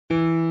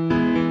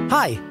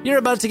Hi, you're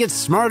about to get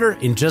smarter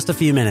in just a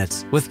few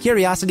minutes with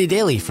Curiosity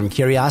Daily from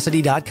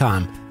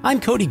Curiosity.com.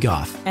 I'm Cody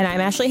Goff. And I'm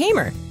Ashley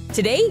Hamer.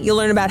 Today, you'll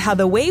learn about how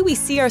the way we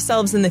see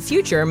ourselves in the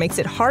future makes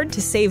it hard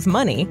to save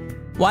money,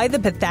 why the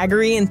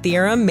Pythagorean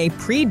theorem may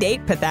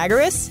predate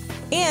Pythagoras,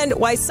 and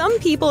why some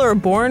people are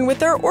born with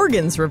their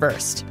organs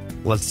reversed.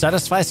 Let's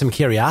satisfy some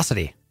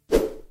curiosity.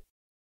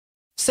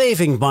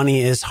 Saving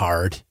money is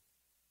hard.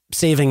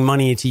 Saving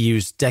money to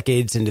use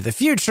decades into the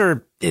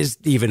future is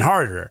even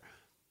harder.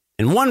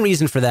 And one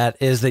reason for that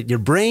is that your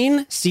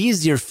brain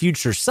sees your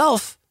future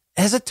self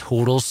as a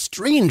total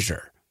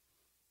stranger.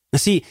 You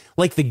see,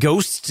 like the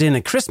ghosts in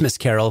A Christmas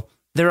Carol,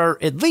 there are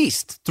at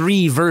least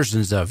 3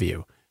 versions of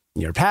you: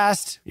 your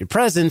past, your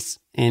present,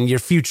 and your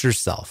future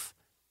self.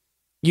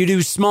 You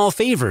do small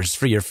favors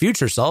for your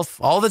future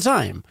self all the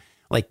time,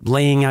 like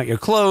laying out your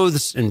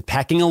clothes and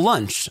packing a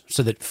lunch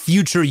so that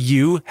future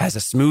you has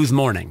a smooth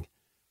morning.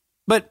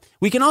 But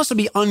we can also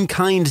be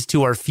unkind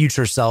to our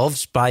future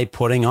selves by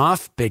putting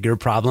off bigger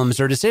problems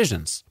or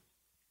decisions.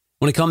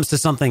 When it comes to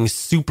something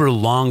super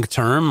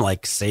long-term,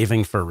 like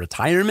saving for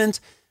retirement,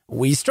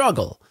 we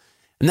struggle.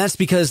 And that's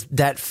because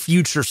that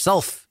future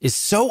self is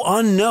so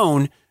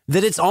unknown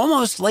that it's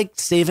almost like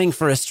saving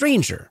for a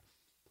stranger.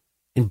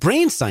 And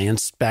brain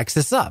science backs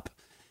this up.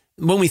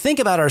 When we think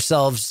about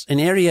ourselves, an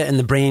area in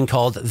the brain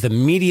called the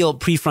medial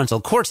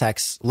prefrontal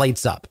cortex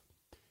lights up.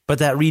 But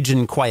that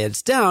region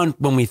quiets down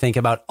when we think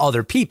about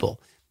other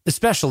people,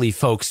 especially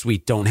folks we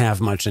don't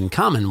have much in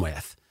common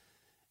with.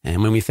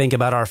 And when we think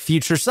about our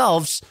future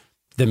selves,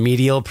 the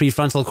medial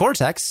prefrontal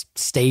cortex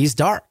stays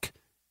dark,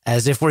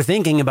 as if we're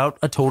thinking about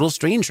a total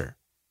stranger.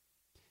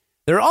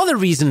 There are other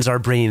reasons our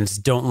brains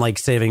don't like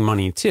saving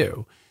money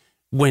too.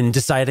 When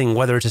deciding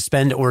whether to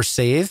spend or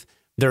save,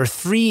 there are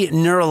 3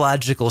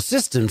 neurological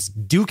systems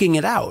duking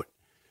it out.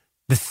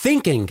 The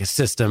thinking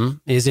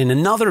system is in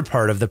another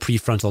part of the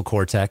prefrontal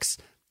cortex,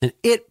 and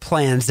it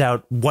plans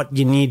out what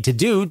you need to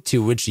do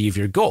to achieve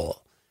your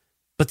goal.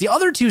 But the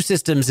other 2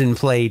 systems in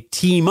play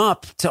team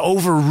up to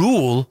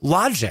overrule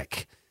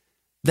logic.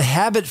 The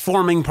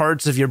habit-forming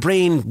parts of your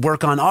brain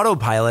work on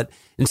autopilot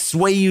and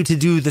sway you to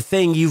do the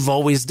thing you've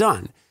always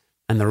done.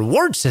 And the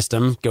reward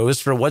system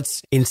goes for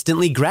what's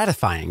instantly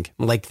gratifying,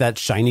 like that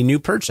shiny new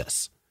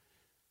purchase.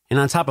 And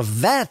on top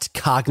of that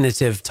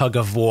cognitive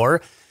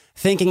tug-of-war,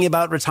 thinking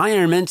about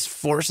retirement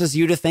forces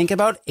you to think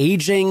about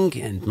aging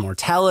and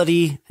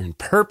mortality and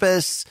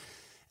purpose.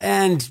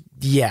 And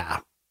yeah,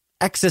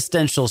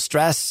 existential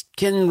stress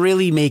can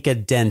really make a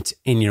dent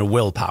in your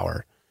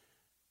willpower.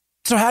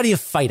 So how do you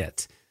fight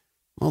it?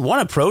 Well, one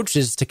approach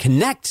is to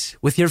connect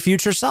with your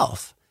future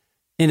self.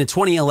 In a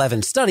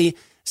 2011 study,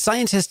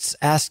 scientists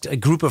asked a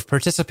group of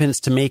participants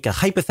to make a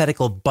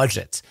hypothetical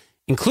budget,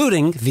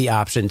 including the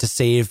option to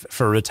save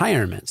for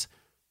retirement.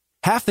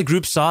 Half the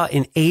group saw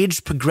an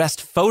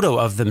age-progressed photo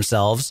of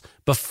themselves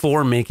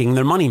before making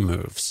their money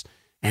moves,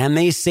 and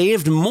they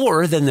saved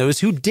more than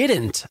those who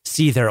didn't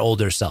see their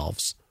older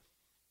selves.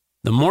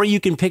 The more you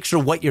can picture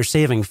what you're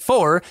saving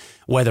for,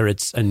 whether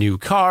it's a new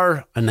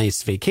car, a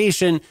nice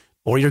vacation,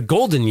 or your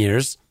golden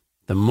years,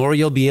 the more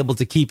you'll be able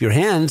to keep your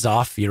hands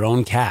off your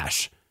own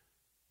cash.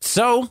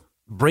 So,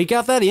 break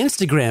out that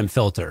Instagram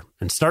filter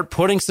and start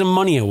putting some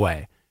money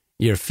away.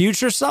 Your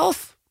future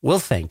self will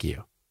thank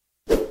you.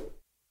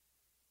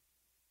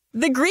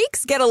 The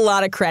Greeks get a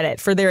lot of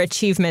credit for their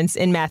achievements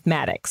in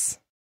mathematics.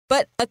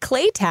 But a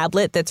clay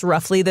tablet that's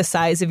roughly the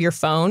size of your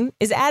phone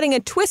is adding a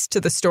twist to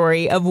the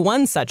story of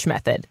one such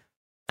method.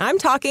 I'm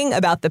talking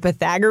about the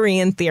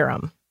Pythagorean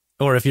theorem.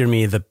 Or if you're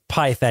me, the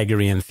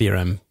Pythagorean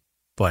theorem,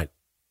 but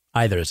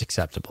either is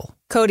acceptable.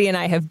 Cody and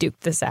I have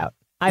duked this out.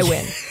 I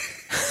win.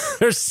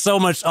 There's so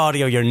much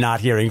audio you're not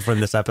hearing from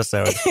this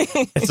episode.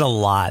 It's a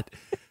lot.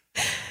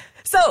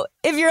 So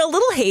if you're a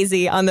little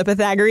hazy on the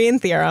Pythagorean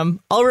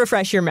theorem, I'll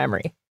refresh your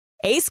memory.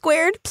 A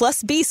squared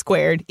plus B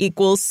squared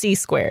equals C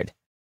squared.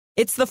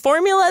 It's the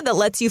formula that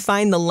lets you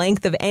find the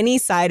length of any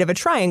side of a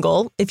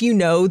triangle if you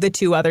know the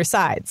 2 other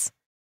sides.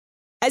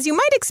 As you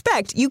might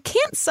expect, you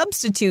can't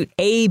substitute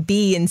A,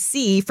 B, and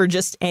C for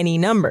just any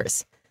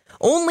numbers.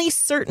 Only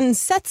certain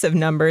sets of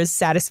numbers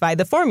satisfy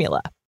the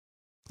formula.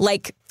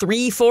 Like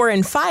 3, 4,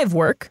 and 5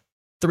 work.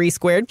 3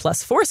 squared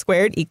plus 4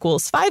 squared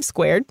equals 5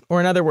 squared, or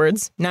in other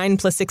words, 9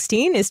 plus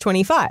 16 is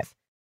 25.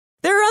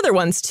 There are other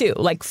ones too,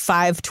 like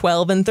 5,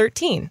 12, and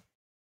 13.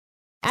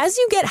 As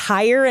you get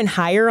higher and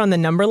higher on the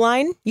number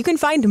line, you can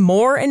find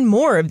more and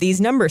more of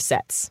these number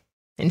sets.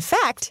 In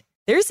fact,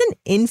 there's an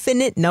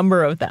infinite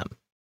number of them.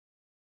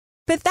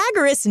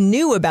 Pythagoras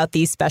knew about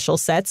these special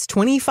sets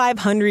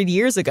 2,500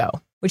 years ago,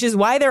 which is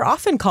why they're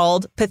often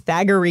called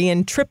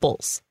Pythagorean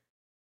triples.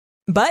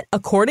 But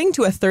according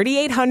to a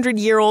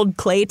 3,800-year-old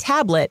clay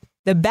tablet,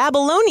 the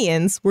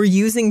Babylonians were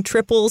using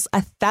triples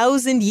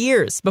 1,000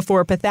 years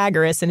before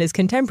Pythagoras and his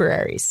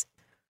contemporaries.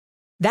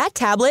 That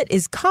tablet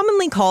is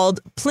commonly called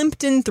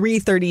Plimpton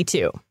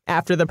 332,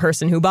 after the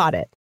person who bought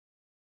it.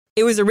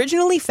 It was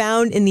originally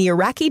found in the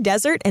Iraqi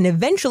desert and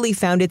eventually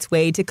found its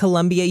way to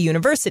Columbia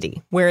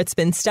University, where it's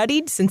been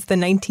studied since the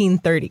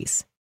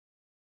 1930s.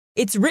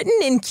 It's written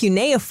in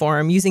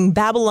cuneiform using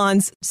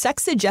Babylon's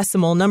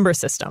sexagesimal number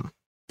system.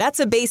 That's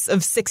a base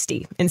of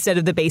 60 instead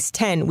of the base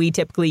 10 we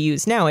typically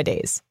use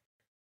nowadays.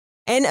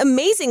 And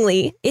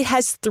amazingly, it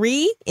has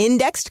 3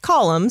 indexed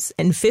columns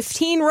and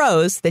 15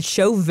 rows that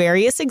show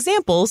various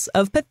examples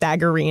of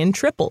Pythagorean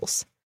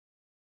triples.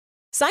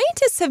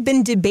 Scientists have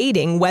been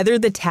debating whether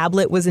the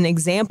tablet was an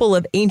example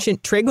of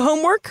ancient trig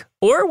homework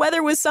or whether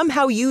it was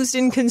somehow used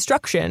in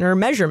construction or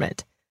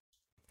measurement.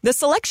 The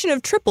selection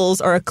of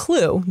triples are a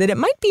clue that it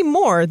might be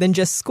more than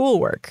just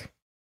schoolwork.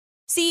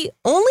 See,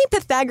 only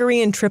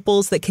Pythagorean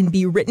triples that can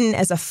be written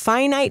as a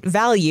finite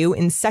value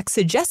in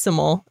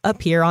sexagesimal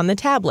appear on the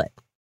tablet.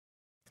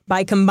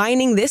 By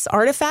combining this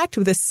artifact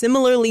with a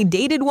similarly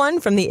dated one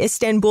from the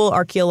Istanbul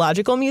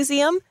Archaeological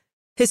Museum,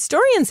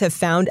 historians have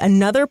found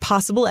another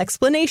possible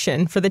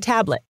explanation for the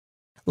tablet: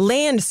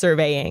 land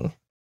surveying.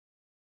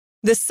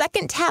 The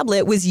second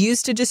tablet was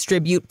used to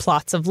distribute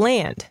plots of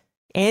land,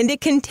 and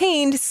it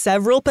contained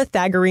several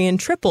Pythagorean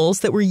triples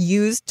that were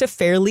used to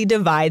fairly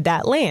divide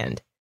that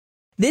land.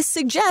 This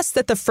suggests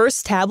that the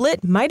first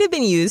tablet might have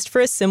been used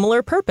for a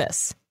similar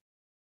purpose.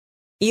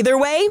 Either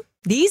way,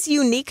 these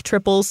unique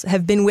triples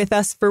have been with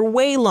us for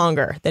way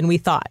longer than we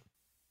thought.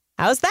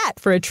 How's that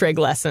for a trig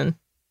lesson?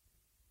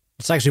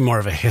 It's actually more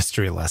of a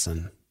history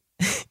lesson.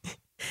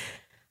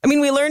 I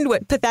mean, we learned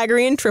what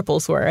Pythagorean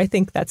triples were. I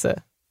think that's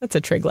a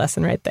trig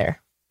lesson right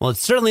there. Well,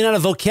 it's certainly not a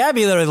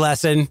vocabulary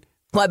lesson.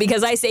 What,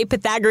 because I say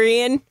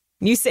Pythagorean?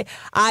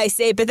 I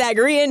say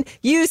Pythagorean,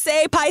 you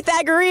say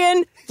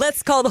Pythagorean?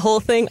 Let's call the whole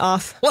thing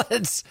off.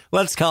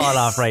 Let's call it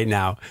off right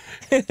now.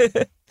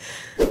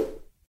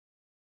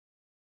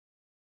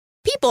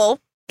 People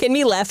can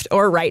be left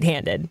or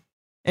right-handed.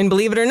 And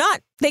believe it or not,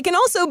 they can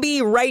also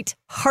be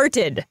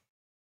right-hearted.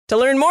 To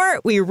learn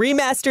more, we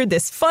remastered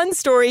this fun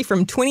story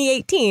from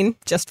 2018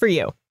 just for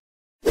you.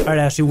 All right,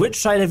 Ashley, which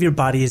side of your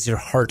body is your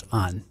heart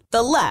on?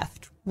 The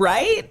left,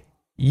 right?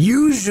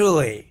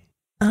 Usually.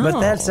 Oh.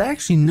 But that's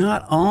actually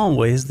not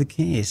always the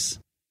case.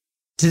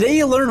 Today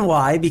you'll learn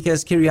why,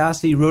 because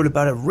Curiosity wrote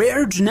about a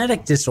rare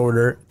genetic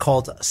disorder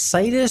called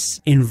situs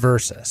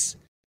inversus.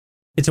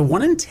 It's a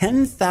 1 in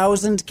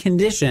 10,000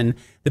 condition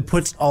that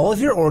puts all of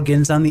your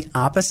organs on the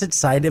opposite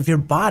side of your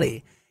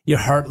body. Your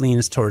heart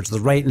leans towards the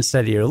right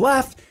instead of your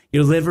left,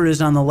 your liver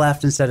is on the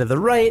left instead of the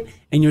right,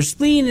 and your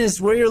spleen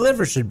is where your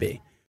liver should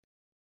be.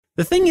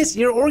 The thing is,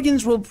 your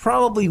organs will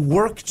probably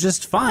work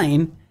just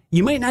fine.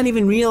 You might not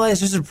even realize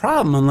there's a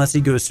problem unless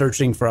you go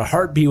searching for a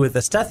heartbeat with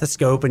a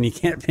stethoscope and you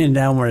can't pin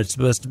down where it's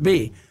supposed to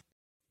be.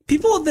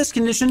 People with this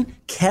condition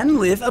can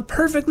live a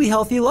perfectly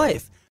healthy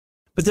life.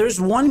 But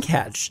there's one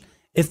catch.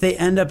 If they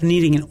end up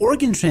needing an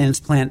organ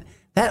transplant,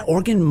 that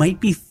organ might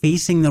be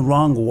facing the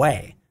wrong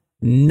way.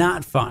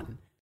 Not fun.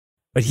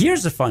 But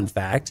here's a fun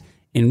fact.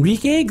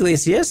 Enrique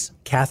Iglesias,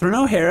 Catherine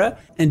O'Hara,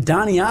 and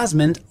Donny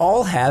Osmond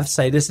all have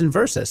situs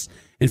inversus.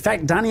 In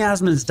fact, Donny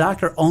Osmond's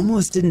doctor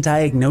almost didn't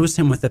diagnose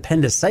him with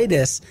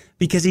appendicitis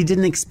because he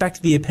didn't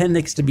expect the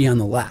appendix to be on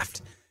the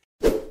left.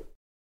 All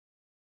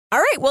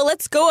right, well,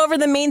 let's go over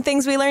the main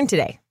things we learned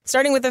today,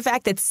 starting with the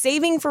fact that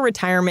saving for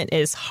retirement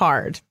is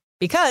hard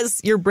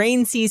because your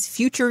brain sees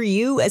future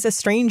you as a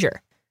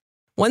stranger.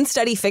 One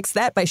study fixed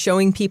that by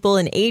showing people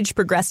an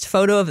age-progressed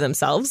photo of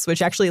themselves,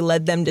 which actually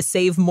led them to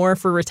save more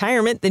for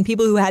retirement than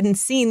people who hadn't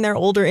seen their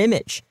older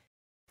image.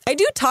 I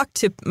do talk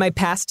to my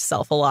past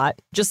self a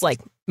lot, just like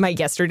my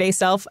yesterday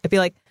self. I'd be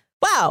like,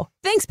 wow,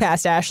 thanks,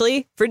 past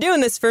Ashley, for doing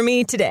this for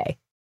me today.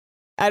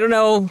 I don't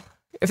know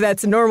if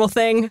that's a normal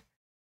thing,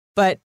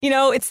 but,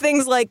 it's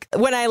things like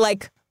when I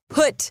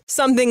put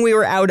something we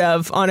were out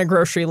of on a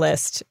grocery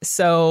list,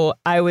 so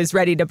I was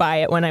ready to buy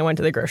it when I went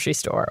to the grocery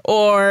store,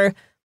 or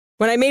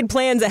when I made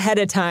plans ahead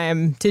of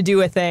time to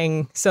do a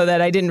thing so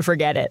that I didn't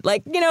forget it.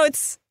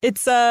 It's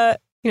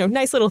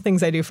nice little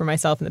things I do for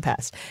myself in the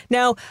past.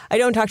 Now, I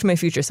don't talk to my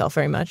future self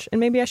very much, and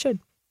maybe I should.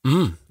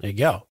 There you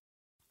go.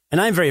 And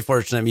I'm very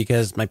fortunate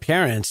because my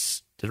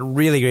parents did a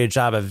really great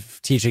job of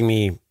teaching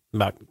me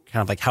about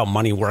kind of like how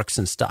money works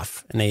and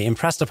stuff. And they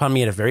impressed upon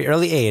me at a very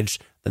early age,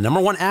 the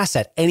number one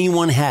asset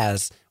anyone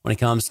has when it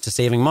comes to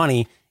saving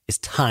money is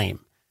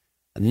time.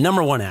 The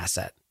number one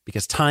asset.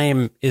 Because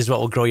time is what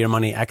will grow your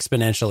money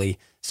exponentially.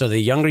 So the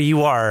younger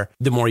you are,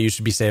 the more you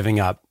should be saving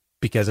up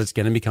because it's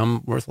going to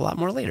become worth a lot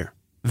more later.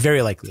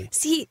 Very likely.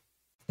 See,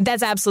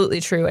 that's absolutely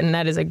true. And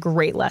that is a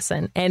great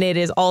lesson. And it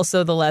is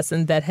also the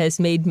lesson that has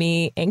made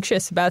me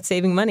anxious about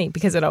saving money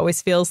because it always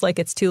feels like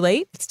it's too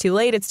late. It's too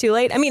late. It's too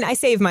late. I mean, I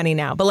save money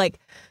now, but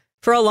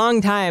for a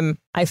long time,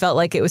 I felt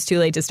like it was too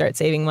late to start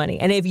saving money.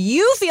 And if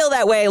you feel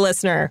that way,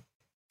 listener,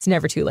 it's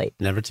never too late.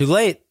 Never too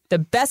late. The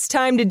best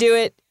time to do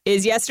it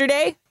is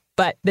yesterday.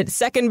 But the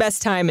second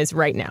best time is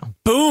right now.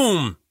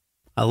 Boom!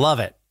 I love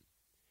it.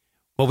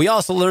 Well, we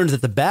also learned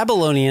that the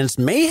Babylonians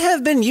may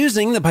have been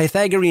using the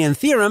Pythagorean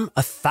theorem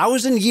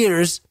 1,000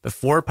 years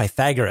before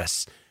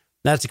Pythagoras.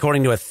 That's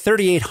according to a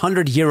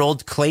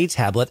 3,800-year-old clay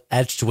tablet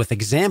etched with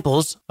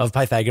examples of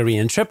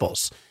Pythagorean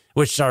triples,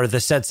 which are the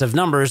sets of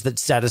numbers that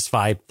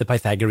satisfy the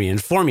Pythagorean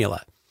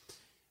formula.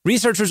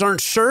 Researchers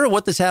aren't sure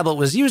what the tablet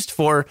was used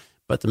for,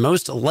 but the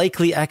most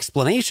likely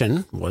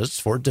explanation was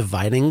for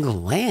dividing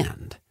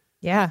land.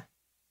 Yeah.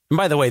 And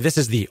by the way, this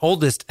is the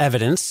oldest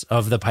evidence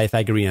of the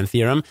Pythagorean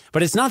theorem,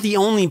 but it's not the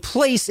only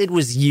place it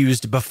was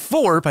used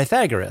before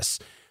Pythagoras.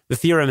 The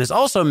theorem is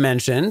also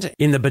mentioned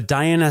in the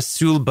Badayana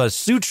Sulba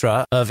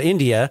Sutra of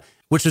India,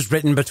 which was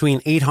written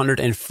between 800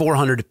 and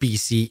 400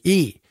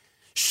 BCE.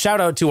 Shout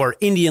out to our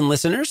Indian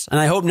listeners, and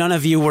I hope none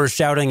of you were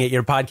shouting at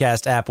your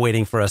podcast app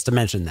waiting for us to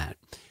mention that.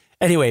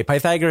 Anyway,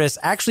 Pythagoras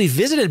actually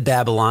visited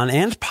Babylon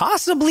and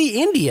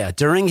possibly India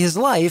during his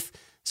life,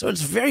 so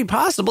it's very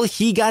possible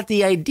he got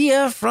the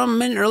idea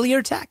from an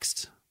earlier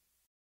text.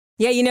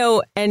 Yeah,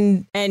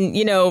 and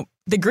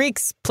the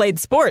Greeks played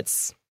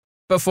sports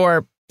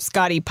before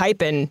Scottie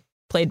Pippen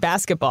played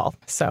basketball.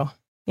 So,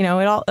 it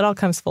all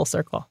comes full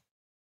circle.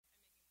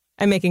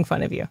 I'm making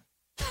fun of you.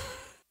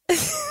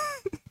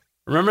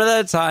 Remember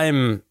that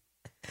time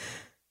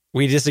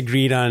we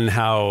disagreed on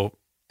how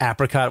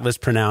apricot was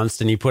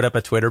pronounced and you put up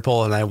a Twitter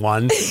poll and I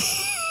won?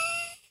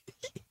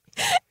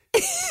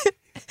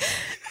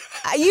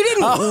 You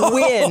didn't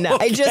win.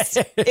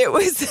 Okay. It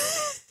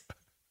was...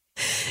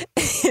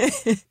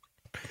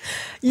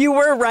 You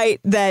were right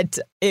that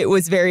it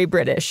was very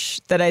British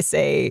that I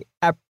say,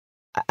 I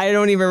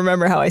don't even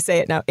remember how I say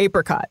it now,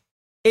 apricot.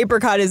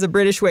 Apricot is a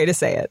British way to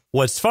say it.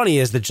 What's funny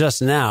is that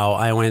just now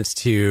I went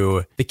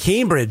to the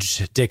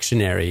Cambridge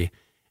Dictionary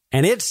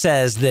and it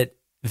says that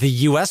the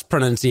US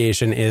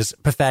pronunciation is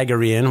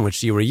Pythagorean,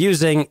 which you were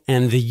using,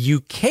 and the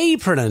UK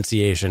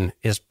pronunciation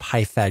is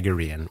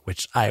Pythagorean,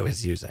 which I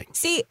was using.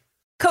 See,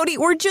 Cody,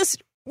 we're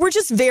just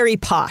very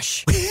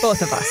posh,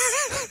 both of us.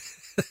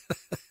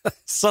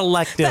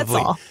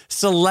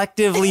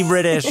 Selectively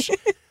British,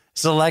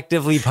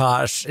 selectively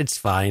posh. It's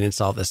fine. It's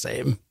all the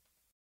same.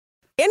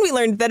 And we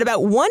learned that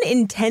about 1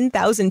 in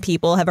 10,000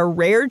 people have a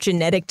rare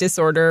genetic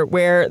disorder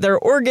where their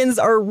organs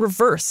are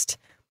reversed.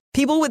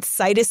 People with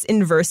situs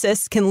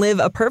inversus can live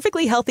a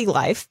perfectly healthy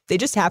life. They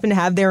just happen to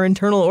have their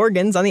internal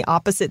organs on the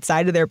opposite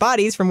side of their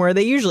bodies from where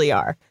they usually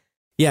are.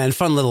 Yeah, and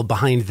fun little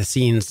behind the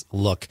scenes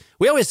look.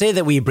 We always say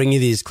that we bring you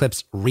these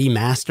clips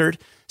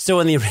remastered. So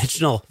in the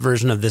original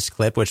version of this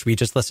clip, which we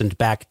just listened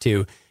back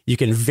to, you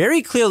can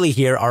very clearly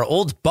hear our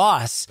old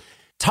boss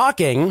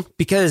talking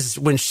because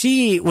when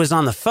she was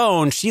on the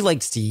phone, she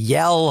likes to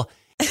yell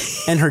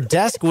and her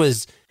desk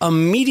was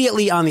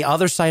immediately on the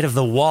other side of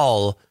the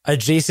wall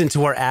adjacent to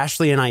where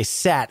Ashley and I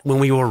sat when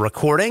we were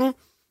recording.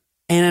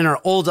 And in our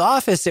old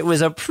office, it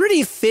was a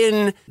pretty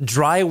thin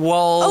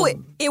drywall. Oh,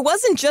 it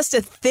wasn't just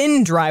a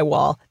thin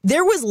drywall.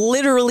 There was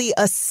literally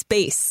a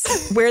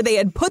space where they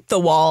had put the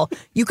wall.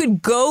 You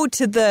could go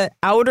to the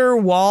outer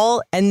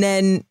wall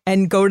and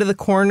go to the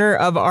corner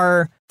of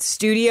our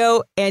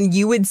studio and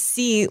you would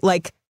see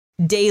like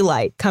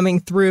daylight coming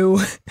through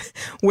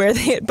where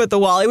they had put the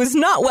wall. It was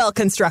not well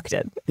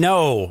constructed.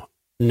 No.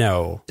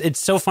 It's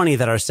so funny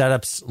that our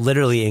setups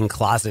literally in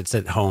closets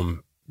at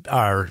home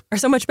are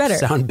so much better.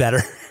 Sound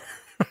better.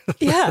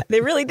 Yeah,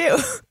 they really do.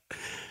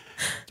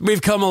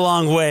 We've come a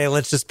long way.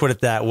 Let's just put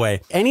it that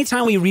way.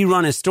 Anytime we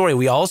rerun a story,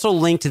 we also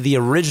link to the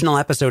original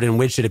episode in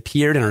which it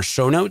appeared in our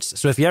show notes.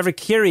 So if you're ever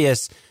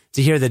curious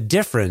to hear the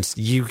difference,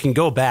 you can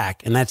go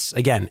back. And that's,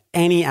 again,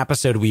 any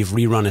episode we've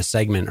rerun a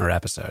segment or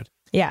episode.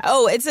 Yeah.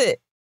 Oh,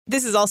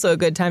 this is also a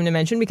good time to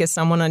mention because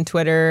someone on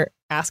Twitter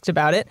asked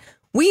about it.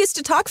 We used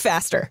to talk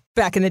faster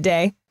back in the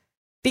day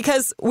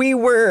because we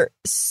were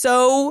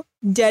so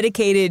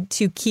dedicated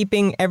to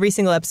keeping every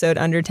single episode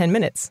under 10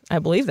 minutes. I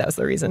believe that was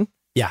the reason.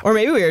 Yeah. Or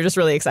maybe we were just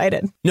really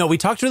excited. No, we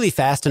talked really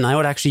fast and I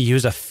would actually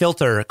use a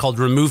filter called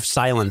remove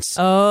silence.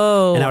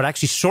 Oh. And I would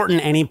actually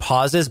shorten any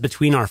pauses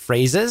between our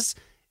phrases.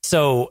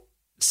 So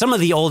some of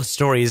the old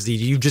stories,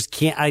 you just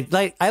can't.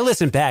 I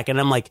listen back and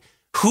I'm like,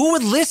 who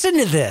would listen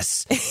to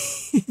this?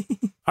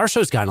 Our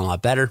show's gotten a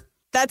lot better.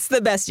 That's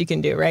the best you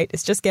can do, right?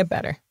 It's just get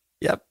better.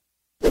 Yep.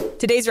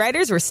 Today's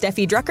writers were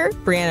Steffi Drucker,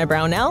 Brianna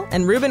Brownell,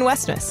 and Ruben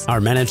Westmus.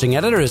 Our managing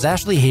editor is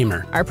Ashley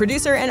Hamer. Our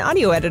producer and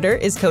audio editor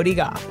is Cody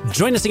Goff.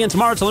 Join us again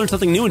tomorrow to learn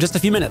something new in just a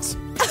few minutes.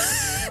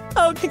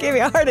 Oh, it gave me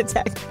a heart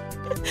attack.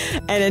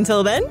 And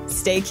until then,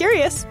 stay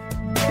curious.